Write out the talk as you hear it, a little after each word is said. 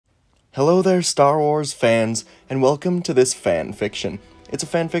Hello there, Star Wars fans, and welcome to this fan fiction. It's a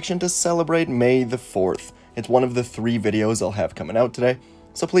fan fiction to celebrate May the 4th. It's one of the 3 videos I'll have coming out today,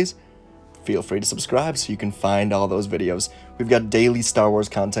 so please feel free to subscribe so you can find all those videos. We've got daily Star Wars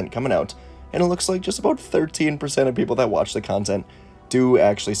content coming out, and it looks like just about 13% of people that watch the content do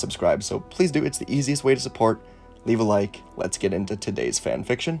actually subscribe, so please do. It's the easiest way to support. Leave a like. Let's get into today's fan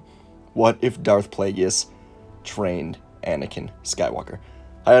fiction. What if Darth Plagueis trained Anakin Skywalker?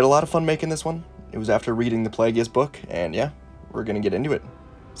 I had a lot of fun making this one. It was after reading the Plagueis book, and yeah, we're gonna get into it.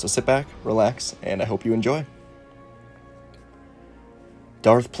 So sit back, relax, and I hope you enjoy.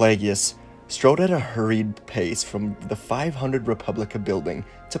 Darth Plagueis strode at a hurried pace from the 500 Republica building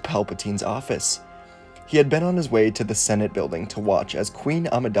to Palpatine's office. He had been on his way to the Senate building to watch as Queen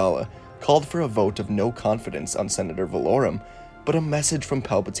Amidala called for a vote of no confidence on Senator Valorum, but a message from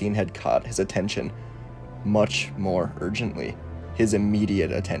Palpatine had caught his attention much more urgently. His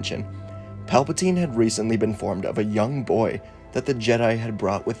immediate attention. Palpatine had recently been informed of a young boy that the Jedi had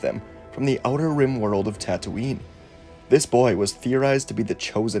brought with them from the outer rim world of Tatooine. This boy was theorized to be the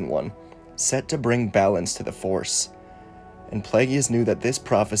Chosen One, set to bring balance to the Force. And Plagueis knew that this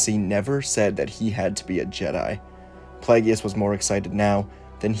prophecy never said that he had to be a Jedi. Plagueis was more excited now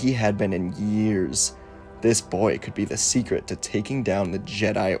than he had been in years. This boy could be the secret to taking down the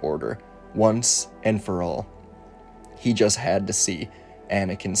Jedi Order once and for all. He just had to see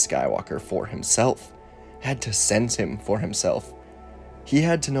Anakin Skywalker for himself, had to sense him for himself. He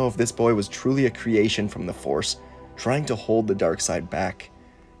had to know if this boy was truly a creation from the Force, trying to hold the dark side back.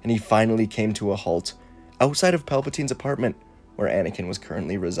 And he finally came to a halt outside of Palpatine's apartment, where Anakin was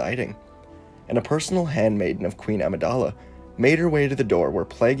currently residing. And a personal handmaiden of Queen Amidala made her way to the door where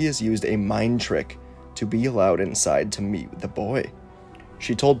Plagueis used a mind trick to be allowed inside to meet the boy.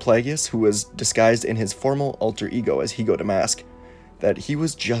 She told Plagueis, who was disguised in his formal alter ego as Ego Damask, that he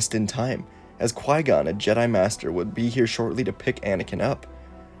was just in time, as Qui-Gon, a Jedi Master, would be here shortly to pick Anakin up.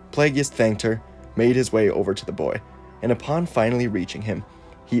 Plagueis thanked her, made his way over to the boy, and upon finally reaching him,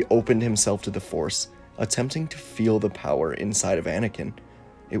 he opened himself to the Force, attempting to feel the power inside of Anakin.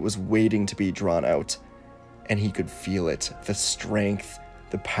 It was waiting to be drawn out, and he could feel it, the strength,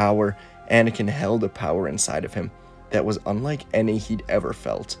 the power. Anakin held a power inside of him that was unlike any he'd ever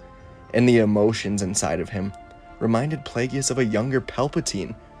felt, and the emotions inside of him reminded Plagueis of a younger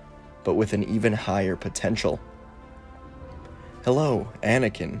Palpatine, but with an even higher potential. "Hello,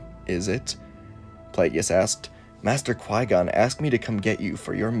 Anakin, is it?" Plagueis asked. "Master Qui-Gon asked me to come get you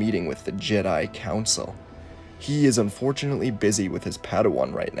for your meeting with the Jedi Council. He is unfortunately busy with his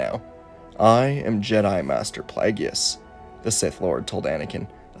Padawan right now. I am Jedi Master Plagueis," the Sith Lord told Anakin,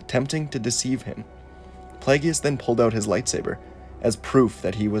 attempting to deceive him. Plagueis then pulled out his lightsaber, as proof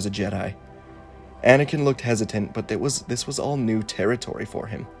that he was a Jedi. Anakin looked hesitant, but this was all new territory for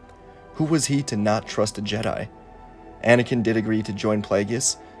him. Who was he to not trust a Jedi? Anakin did agree to join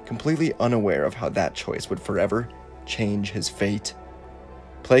Plagueis, completely unaware of how that choice would forever change his fate.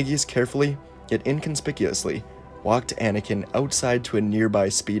 Plagueis carefully, yet inconspicuously, walked Anakin outside to a nearby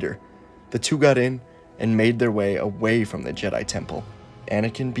speeder. The two got in and made their way away from the Jedi Temple.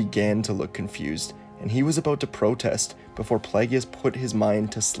 Anakin began to look confused, and he was about to protest before Plagueis put his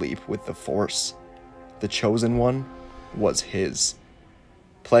mind to sleep with the Force. The Chosen One was his.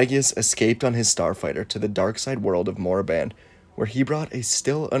 Plagueis escaped on his starfighter to the dark side world of Moraband, where he brought a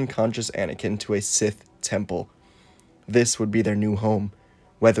still unconscious Anakin to a Sith temple. This would be their new home,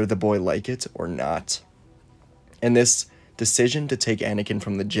 whether the boy liked it or not. And this decision to take Anakin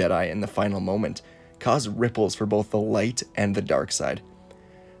from the Jedi in the final moment caused ripples for both the light and the dark side.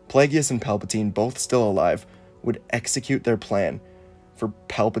 Plagueis and Palpatine, both still alive, would execute their plan for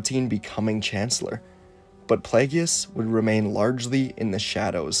Palpatine becoming Chancellor, but Plagueis would remain largely in the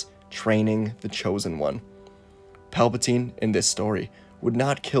shadows, training the Chosen One. Palpatine, in this story, would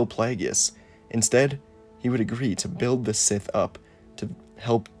not kill Plagueis. Instead, he would agree to build the Sith up to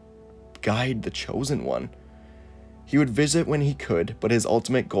help guide the Chosen One. He would visit when he could, but his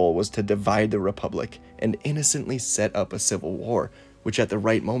ultimate goal was to divide the Republic and innocently set up a civil war, which at the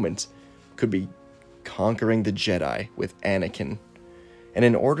right moment could be conquering the Jedi with Anakin. And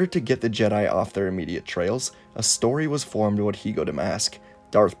in order to get the Jedi off their immediate trails, a story was formed with Ego Damask,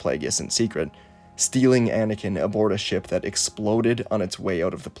 Darth Plagueis in secret, stealing Anakin aboard a ship that exploded on its way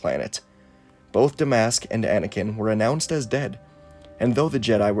out of the planet. Both Damask and Anakin were announced as dead, and though the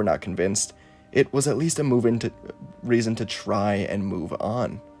Jedi were not convinced, it was at least a reason to try and move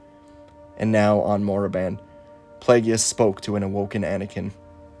on. And now on Moraband, Plagueis spoke to an awoken Anakin.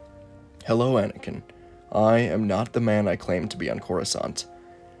 "Hello, Anakin. I am not the man I claim to be on Coruscant.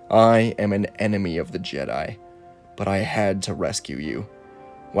 I am an enemy of the Jedi, but I had to rescue you.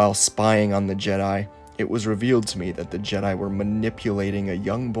 While spying on the Jedi, it was revealed to me that the Jedi were manipulating a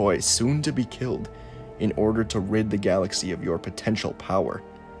young boy soon to be killed in order to rid the galaxy of your potential power.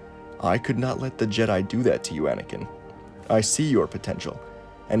 I could not let the Jedi do that to you, Anakin. I see your potential,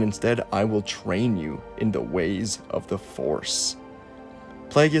 and instead I will train you in the ways of the Force."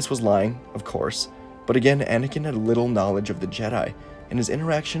 Plagueis was lying, of course, but again, Anakin had little knowledge of the Jedi, and his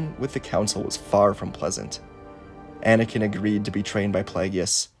interaction with the Council was far from pleasant. Anakin agreed to be trained by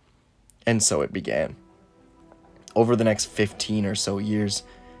Plagueis, and so it began. Over the next 15 or so years,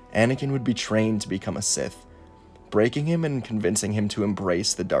 Anakin would be trained to become a Sith. Breaking him and convincing him to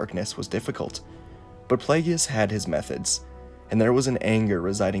embrace the darkness was difficult, but Plagueis had his methods, and there was an anger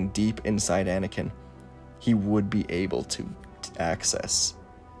residing deep inside Anakin he would be able to access.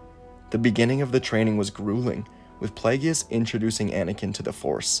 The beginning of the training was grueling, with Plagueis introducing Anakin to the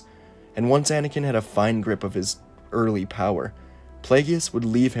Force, and once Anakin had a fine grip of his early power, Plagueis would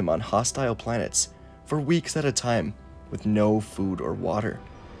leave him on hostile planets for weeks at a time with no food or water.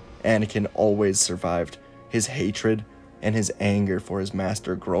 Anakin always survived, his hatred and his anger for his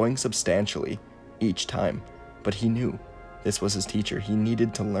master growing substantially each time, but he knew this was his teacher. He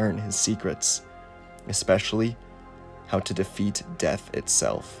needed to learn his secrets, especially how to defeat death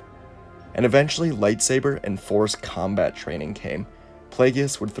itself. And eventually, lightsaber and Force combat training came.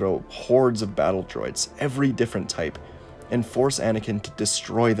 Plagueis would throw hordes of battle droids, every different type, and force Anakin to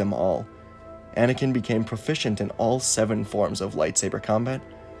destroy them all. Anakin became proficient in all 7 forms of lightsaber combat,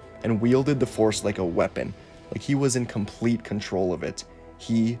 and wielded the Force like a weapon, like he was in complete control of it.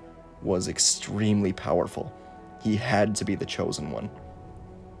 He was extremely powerful. He had to be the chosen one.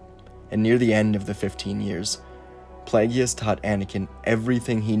 And near the end of the 15 years, Plagueis taught Anakin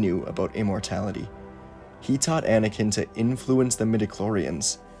everything he knew about immortality. He taught Anakin to influence the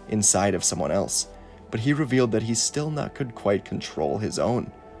midichlorians inside of someone else, but he revealed that he still could quite control his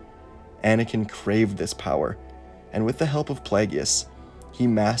own. Anakin craved this power, and with the help of Plagueis, he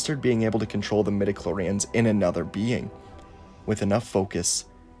mastered being able to control the midichlorians in another being. With enough focus,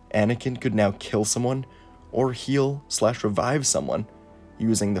 Anakin could now kill someone or heal/revive someone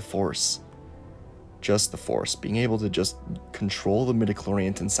using the Force. Just the Force, being able to just control the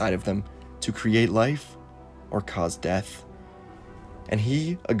midichlorians inside of them to create life or cause death. And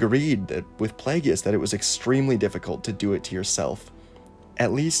he agreed that with Plagueis that it was extremely difficult to do it to yourself.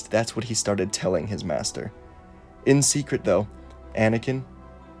 At least that's what he started telling his master. In secret though, Anakin,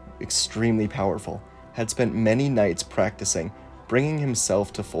 extremely powerful, had spent many nights practicing, bringing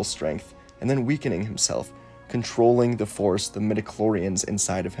himself to full strength, and then weakening himself, controlling the Force, the midichlorians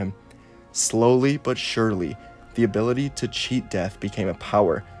inside of him. Slowly but surely, the ability to cheat death became a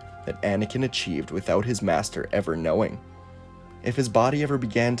power that Anakin achieved without his master ever knowing. If his body ever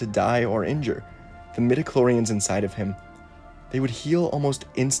began to die or injure, the midichlorians inside of him, they would heal almost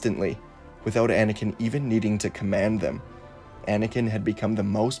instantly without Anakin even needing to command them. Anakin had become the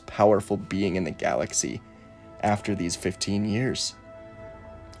most powerful being in the galaxy after these 15 years.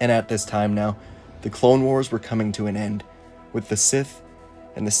 And at this time now, the Clone Wars were coming to an end, with the Sith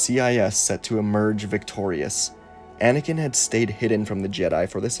and the CIS set to emerge victorious. Anakin had stayed hidden from the Jedi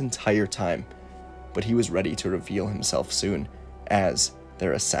for this entire time, but he was ready to reveal himself soon as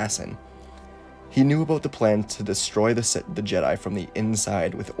their assassin. He knew about the plan to destroy the Jedi from the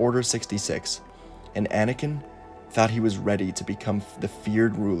inside with Order 66, and Anakin thought he was ready to become the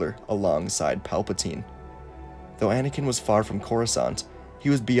feared ruler alongside Palpatine. Though Anakin was far from Coruscant, he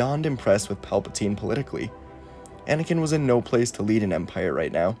was beyond impressed with Palpatine politically. Anakin was in no place to lead an empire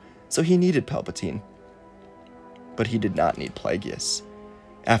right now, so he needed Palpatine. But he did not need Plagueis.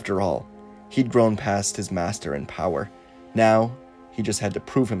 After all, he'd grown past his master in power. Now, he just had to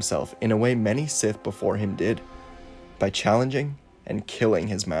prove himself in a way many Sith before him did, by challenging and killing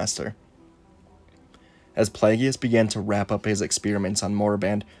his master. As Plagueis began to wrap up his experiments on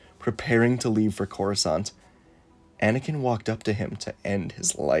Moraband, preparing to leave for Coruscant, Anakin walked up to him to end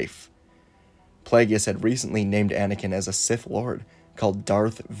his life. Plagueis had recently named Anakin as a Sith Lord called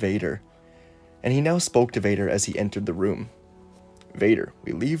Darth Vader, and he now spoke to Vader as he entered the room. "Vader,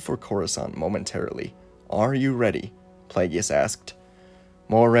 we leave for Coruscant momentarily. Are you ready?" Plagueis asked.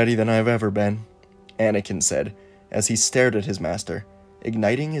 "More ready than I've ever been," Anakin said as he stared at his master,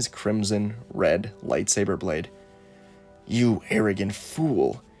 igniting his crimson red lightsaber blade. "You arrogant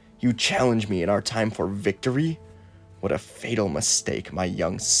fool! You challenge me in our time for victory? What a fatal mistake, my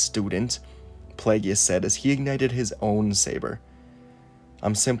young student," Plagueis said as he ignited his own saber.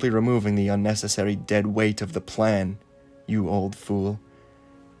 "I'm simply removing the unnecessary dead weight of the plan, you old fool,"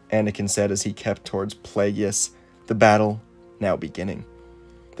 Anakin said as he kept towards Plagueis, the battle now beginning.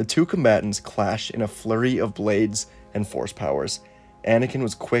 The two combatants clashed in a flurry of blades and force powers. Anakin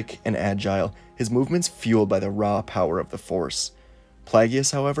was quick and agile, his movements fueled by the raw power of the Force.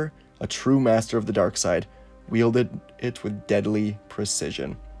 Plagueis, however, a true master of the dark side, wielded it with deadly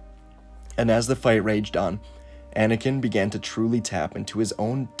precision. And as the fight raged on, Anakin began to truly tap into his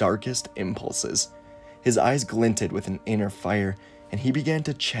own darkest impulses. His eyes glinted with an inner fire, and he began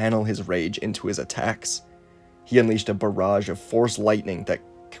to channel his rage into his attacks. He unleashed a barrage of Force lightning that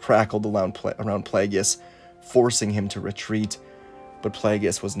crackled around Plagueis, forcing him to retreat. But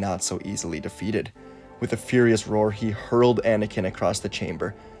Plagueis was not so easily defeated. With a furious roar, he hurled Anakin across the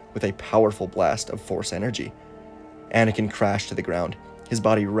chamber with a powerful blast of Force energy. Anakin crashed to the ground, his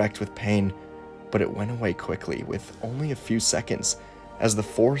body wrecked with pain, but it went away quickly with only a few seconds as the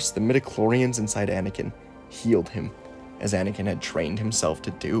Force, the midichlorians inside Anakin, healed him, as Anakin had trained himself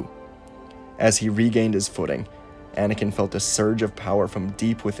to do. As he regained his footing, Anakin felt a surge of power from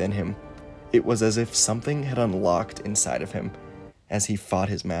deep within him. It was as if something had unlocked inside of him as he fought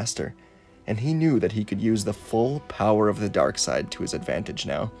his master, and he knew that he could use the full power of the dark side to his advantage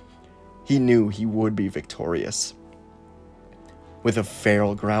now. He knew he would be victorious. With a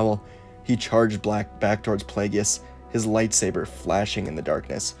feral growl, he charged back towards Plagueis, his lightsaber flashing in the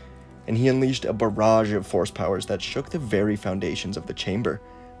darkness, and he unleashed a barrage of Force powers that shook the very foundations of the chamber,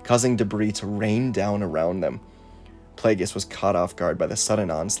 causing debris to rain down around them. Plagueis was caught off guard by the sudden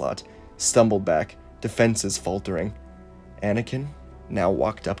onslaught, stumbled back, defenses faltering. Anakin now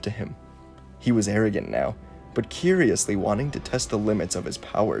walked up to him. He was arrogant now, but curiously wanting to test the limits of his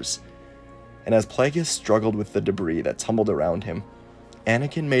powers. And as Plagueis struggled with the debris that tumbled around him,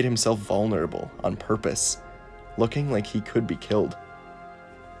 Anakin made himself vulnerable on purpose, looking like he could be killed.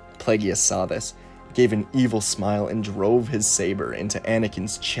 Plagueis saw this, gave an evil smile, and drove his saber into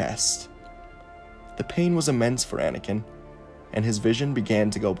Anakin's chest. The pain was immense for Anakin, and his vision began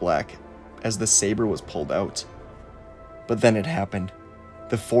to go black as the saber was pulled out. But then it happened.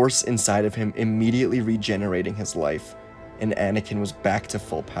 The Force inside of him immediately regenerating his life, and Anakin was back to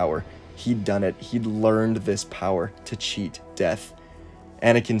full power. He'd done it. He'd learned this power to cheat death.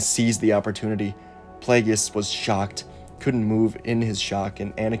 Anakin seized the opportunity. Plagueis was shocked, couldn't move in his shock,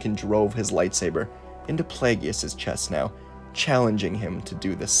 and Anakin drove his lightsaber into Plagueis' chest now, challenging him to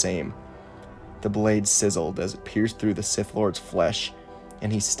do the same. The blade sizzled as it pierced through the Sith Lord's flesh,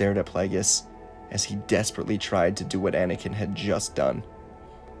 and he stared at Plagueis as he desperately tried to do what Anakin had just done.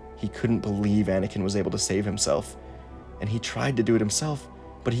 He couldn't believe Anakin was able to save himself, and he tried to do it himself,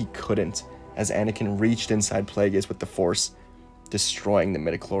 but he couldn't, as Anakin reached inside Plagueis with the Force, destroying the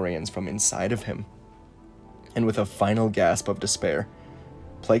midichlorians from inside of him. And with a final gasp of despair,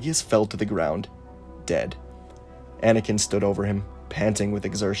 Plagueis fell to the ground, dead. Anakin stood over him, panting with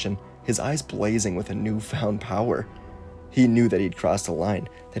exertion, his eyes blazing with a newfound power. He knew that he'd crossed a line,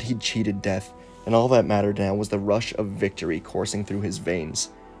 that he'd cheated death, and all that mattered now was the rush of victory coursing through his veins.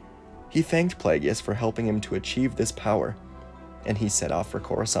 He thanked Plagueis for helping him to achieve this power, and he set off for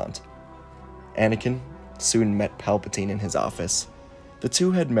Coruscant. Anakin soon met Palpatine in his office. The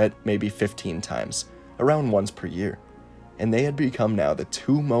two had met maybe 15 times, around once per year, and they had become now the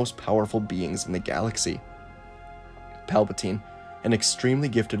two most powerful beings in the galaxy. Palpatine, an extremely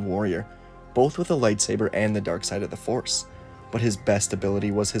gifted warrior, both with a lightsaber and the dark side of the Force, but his best ability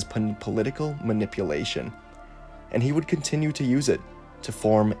was his political manipulation, and he would continue to use it to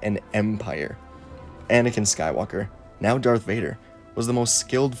form an empire. Anakin Skywalker, now Darth Vader, was the most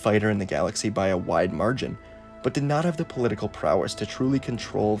skilled fighter in the galaxy by a wide margin, but did not have the political prowess to truly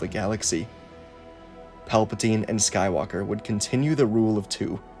control the galaxy. Palpatine and Skywalker would continue the rule of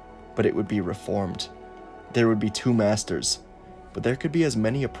two, but it would be reformed. There would be two masters, but there could be as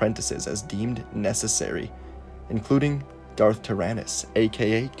many apprentices as deemed necessary, including Darth Tyrannus,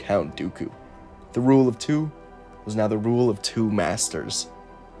 aka Count Dooku. The rule of two was now the rule of two masters.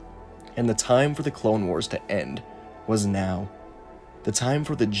 And the time for the Clone Wars to end was now. The time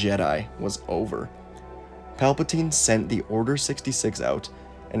for the Jedi was over. Palpatine sent the Order 66 out,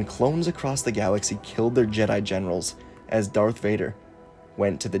 and clones across the galaxy killed their Jedi generals as Darth Vader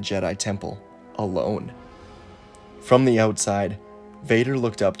went to the Jedi Temple alone. From the outside, Vader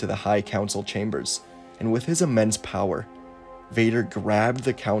looked up to the High Council chambers, and with his immense power, Vader grabbed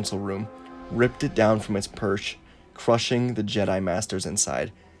the council room, ripped it down from its perch, crushing the Jedi Masters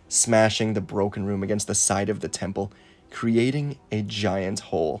inside, smashing the broken room against the side of the temple, creating a giant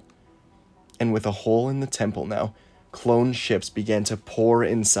hole. And with a hole in the temple now, clone ships began to pour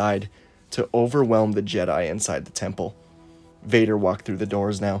inside to overwhelm the Jedi inside the temple. Vader walked through the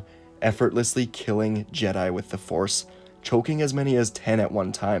doors now, effortlessly killing Jedi with the Force, choking as many as 10 at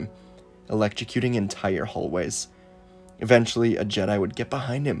one time, electrocuting entire hallways. Eventually, a Jedi would get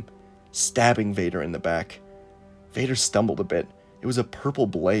behind him, stabbing Vader in the back. Vader stumbled a bit, It was a purple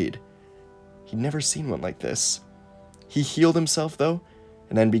blade. He'd never seen one like this. He healed himself, though,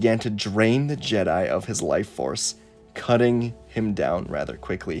 and then began to drain the Jedi of his life force, cutting him down rather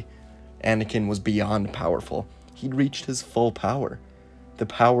quickly. Anakin was beyond powerful. He'd reached his full power. The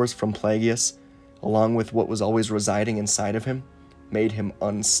powers from Plagueis, along with what was always residing inside of him, made him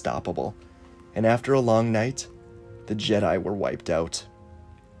unstoppable. And after a long night, the Jedi were wiped out.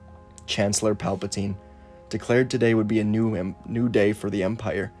 Chancellor Palpatine declared today would be a new day for the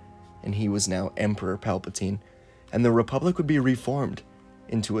Empire, and he was now Emperor Palpatine, and the Republic would be reformed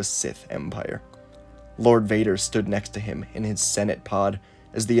into a Sith Empire. Lord Vader stood next to him in his Senate pod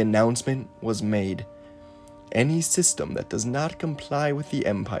as the announcement was made. Any system that does not comply with the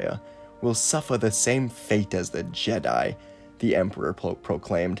Empire will suffer the same fate as the Jedi, the Emperor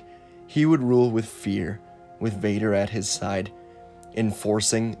proclaimed. He would rule with fear, with Vader at his side,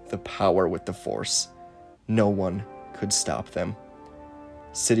 enforcing the power with the Force. No one could stop them.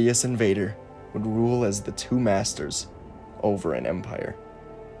 Sidious and Vader would rule as the two masters over an empire.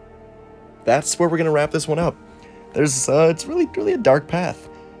 That's where we're going to wrap this one up. It's really a dark path.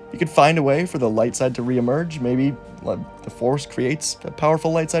 You could find a way for the light side to reemerge. Maybe the Force creates a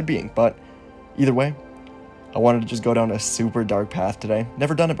powerful light side being. But either way, I wanted to just go down a super dark path today.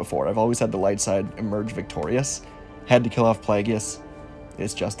 Never done it before. I've always had the light side emerge victorious. Had to kill off Plagueis.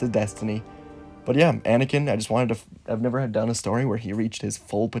 It's just his destiny. But yeah, Anakin, I've never done a story where he reached his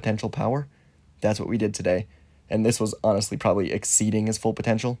full potential power. That's what we did today. And this was honestly probably exceeding his full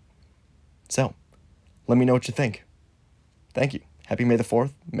potential. So, let me know what you think. Thank you. Happy May the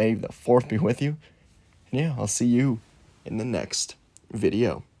 4th. May the 4th be with you. And yeah, I'll see you in the next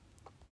video.